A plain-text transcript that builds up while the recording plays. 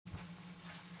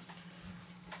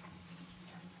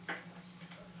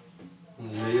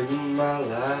my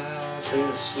life in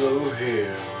a slow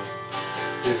hill.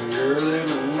 Different girl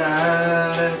every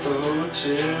night at the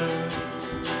hotel.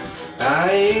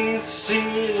 I ain't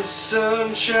seen the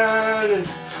sun shining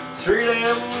 3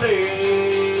 damn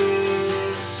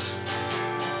days.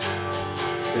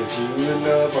 Been fueling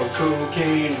up on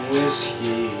cocaine and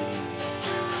whiskey.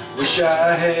 Wish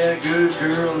I had a good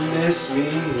girl to miss me.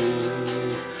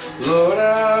 Lord,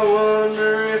 I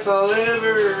wonder if I'll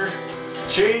ever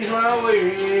change my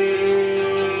ways.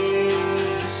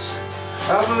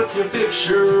 I put your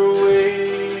picture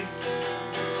away,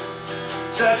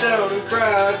 sat down and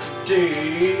cried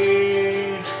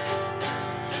today.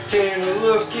 Can't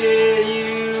look at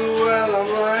you while I'm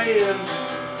lying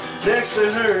next to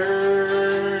her.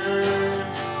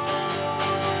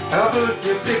 I put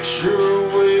your picture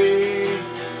away,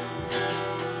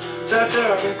 sat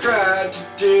down and cried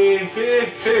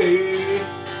today.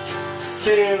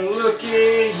 Can't look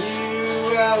at you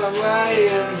while I'm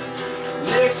lying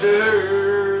next to her.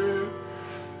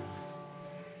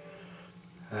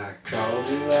 I called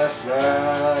you last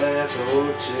night at the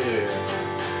hotel.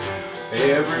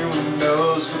 Everyone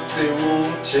knows but they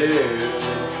won't tell.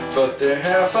 But their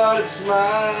half-hearted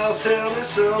smiles tell me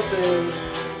something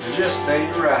just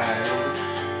ain't right.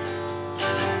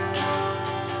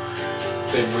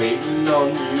 Been waiting on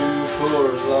you for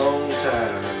a long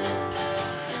time,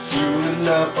 fueling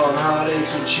up on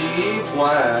heartaches and cheap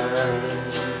wine.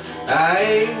 I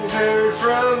ain't heard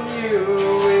from you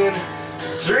in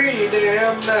 3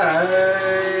 damn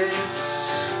nights.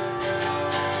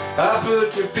 I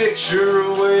put your picture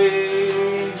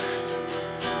away,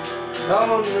 I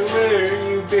wonder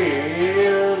where you've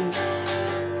been.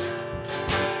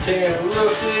 Can't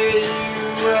look at you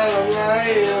while I'm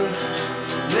lying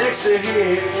next to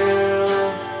him.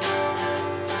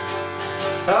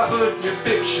 I put your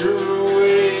picture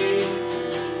away,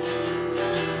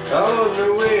 I wonder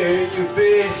where you've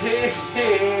been.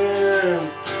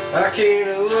 I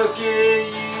can't look at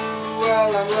you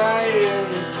while I'm lying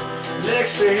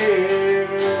next to him.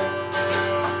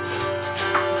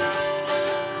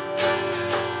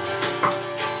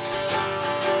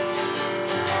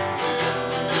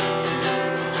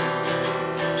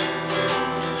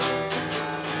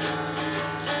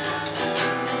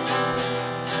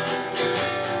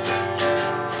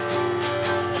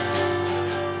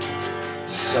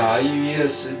 Saw you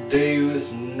yesterday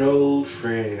with an old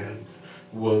friend.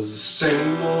 Was the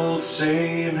same old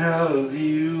same, how have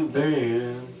you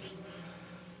been?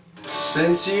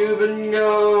 Since you've been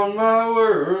gone, my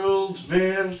world's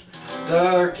been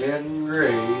dark and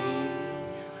gray.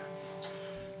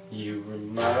 You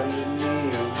reminded me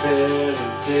of better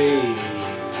days.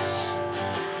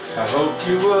 I hoped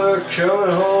you were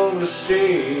coming home to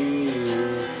stay.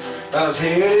 I was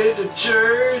headed to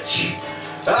church,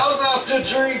 I was off to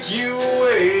drink you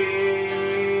away.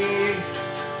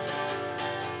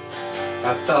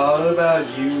 I thought about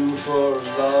you for a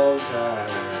long time,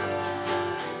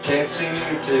 can't seem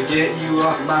to get you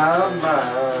off my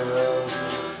mind.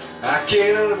 I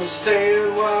can't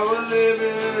understand why we're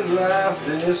living life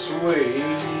this way.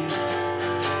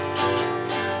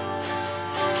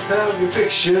 Have your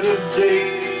picture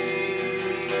today,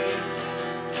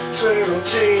 swear I'll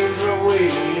change my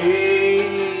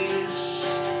ways.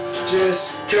 Just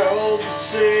called to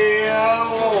say I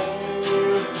want you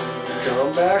to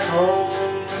come back home.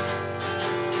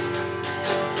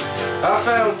 I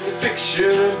found the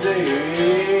picture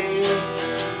today,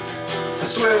 I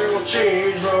swear it will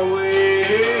change my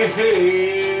ways.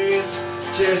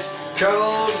 Just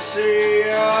called to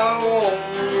say I want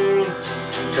you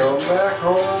to come back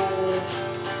home.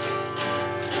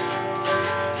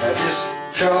 I just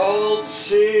called to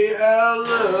say I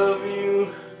love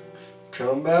you,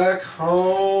 come back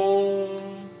home.